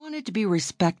wanted to be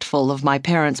respectful of my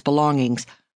parents' belongings,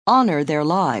 honor their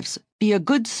lives, be a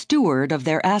good steward of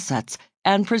their assets,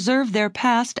 and preserve their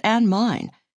past and mine.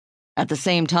 At the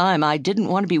same time, I didn't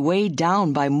want to be weighed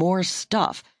down by more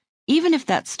stuff, even if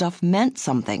that stuff meant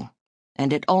something.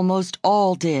 And it almost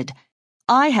all did.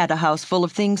 I had a house full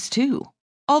of things, too.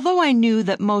 Although I knew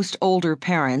that most older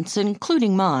parents,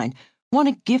 including mine, want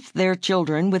to gift their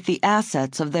children with the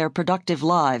assets of their productive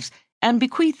lives and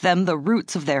bequeath them the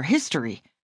roots of their history,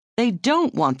 they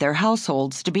don't want their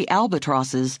households to be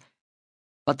albatrosses.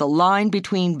 But the line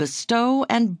between bestow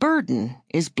and burden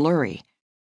is blurry.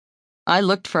 I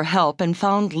looked for help and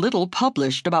found little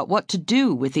published about what to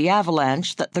do with the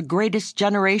avalanche that the greatest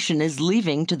generation is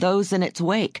leaving to those in its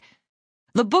wake.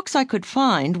 The books I could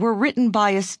find were written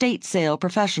by estate sale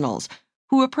professionals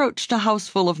who approached a house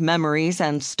full of memories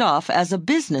and stuff as a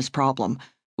business problem,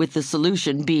 with the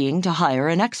solution being to hire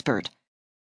an expert.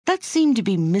 That seemed to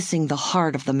be missing the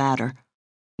heart of the matter.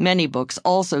 Many books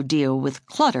also deal with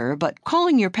clutter, but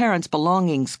calling your parents'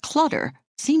 belongings clutter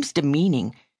seems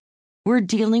demeaning. We're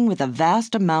dealing with a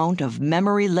vast amount of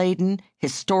memory-laden,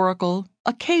 historical,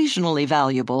 occasionally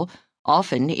valuable,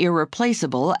 often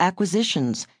irreplaceable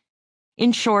acquisitions.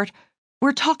 In short,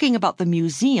 we're talking about the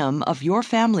museum of your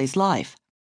family's life.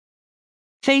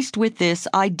 Faced with this,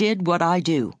 I did what I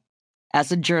do. As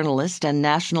a journalist and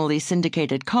nationally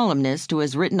syndicated columnist who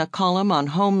has written a column on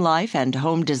home life and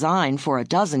home design for a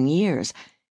dozen years,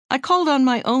 I called on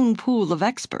my own pool of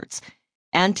experts: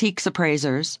 antiques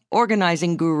appraisers,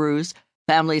 organizing gurus,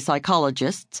 family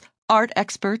psychologists, art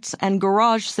experts, and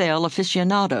garage sale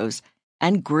aficionados,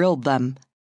 and grilled them.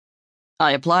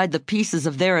 I applied the pieces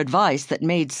of their advice that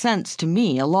made sense to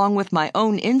me along with my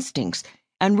own instincts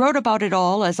and wrote about it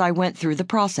all as I went through the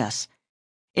process.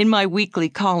 In my weekly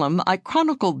column, I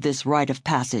chronicled this rite of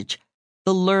passage,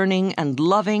 the learning and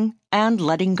loving and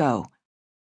letting go.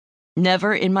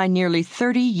 Never in my nearly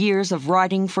 30 years of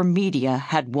writing for media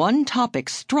had one topic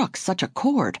struck such a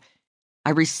chord.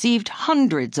 I received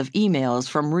hundreds of emails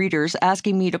from readers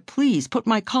asking me to please put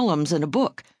my columns in a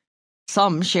book.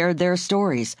 Some shared their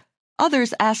stories.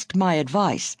 Others asked my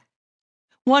advice.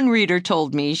 One reader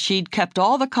told me she'd kept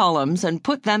all the columns and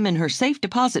put them in her safe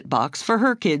deposit box for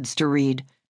her kids to read.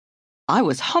 I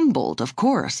was humbled, of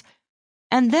course.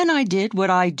 And then I did what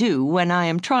I do when I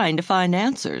am trying to find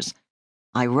answers.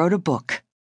 I wrote a book.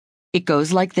 It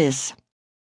goes like this.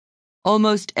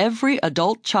 Almost every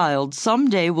adult child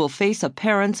someday will face a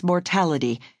parent's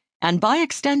mortality, and by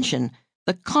extension,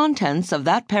 the contents of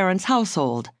that parent's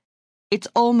household. It's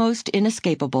almost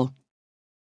inescapable.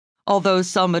 Although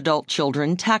some adult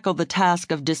children tackle the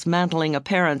task of dismantling a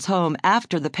parent's home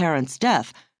after the parent's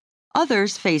death,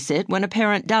 others face it when a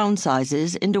parent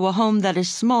downsizes into a home that is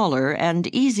smaller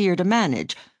and easier to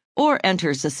manage, or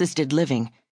enters assisted living.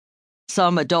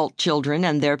 Some adult children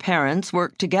and their parents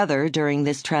work together during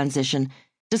this transition,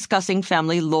 discussing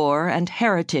family lore and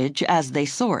heritage as they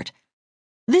sort.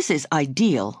 This is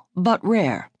ideal, but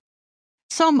rare.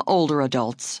 Some older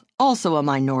adults, also a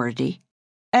minority,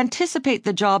 anticipate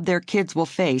the job their kids will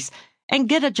face and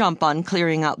get a jump on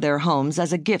clearing out their homes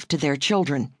as a gift to their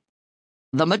children.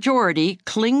 The majority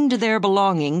cling to their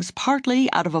belongings partly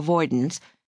out of avoidance,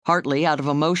 partly out of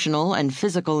emotional and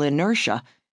physical inertia,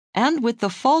 and with the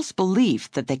false belief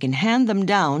that they can hand them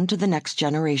down to the next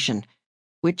generation,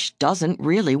 which doesn't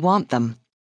really want them.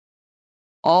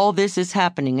 All this is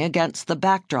happening against the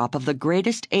backdrop of the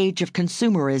greatest age of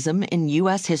consumerism in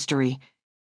U.S. history.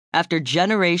 After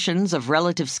generations of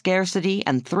relative scarcity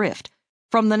and thrift,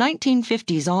 from the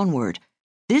 1950s onward,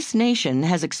 this nation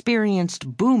has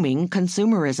experienced booming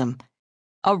consumerism.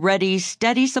 A ready,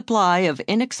 steady supply of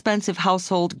inexpensive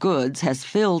household goods has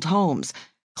filled homes,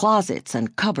 closets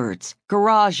and cupboards,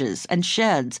 garages and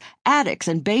sheds, attics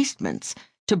and basements,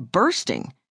 to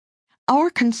bursting. Our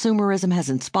consumerism has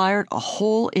inspired a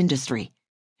whole industry.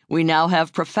 We now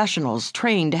have professionals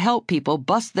trained to help people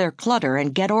bust their clutter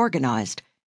and get organized.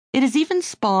 It has even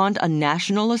spawned a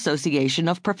national association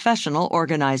of professional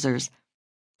organizers.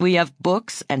 We have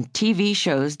books and TV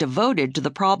shows devoted to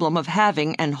the problem of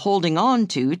having and holding on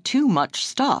to too much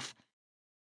stuff.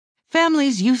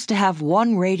 Families used to have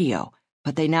one radio,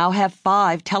 but they now have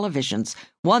 5 televisions,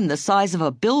 one the size of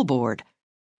a billboard.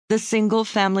 The single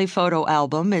family photo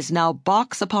album is now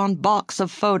box upon box of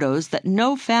photos that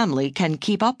no family can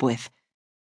keep up with.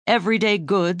 Everyday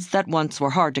goods that once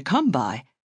were hard to come by,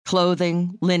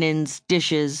 clothing, linens,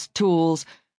 dishes, tools,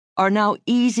 are now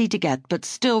easy to get but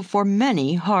still for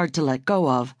many hard to let go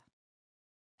of.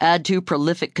 Add to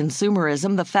prolific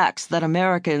consumerism the facts that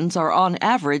Americans are on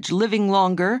average living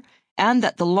longer, and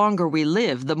that the longer we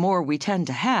live, the more we tend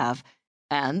to have,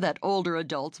 and that older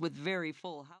adults with very full houses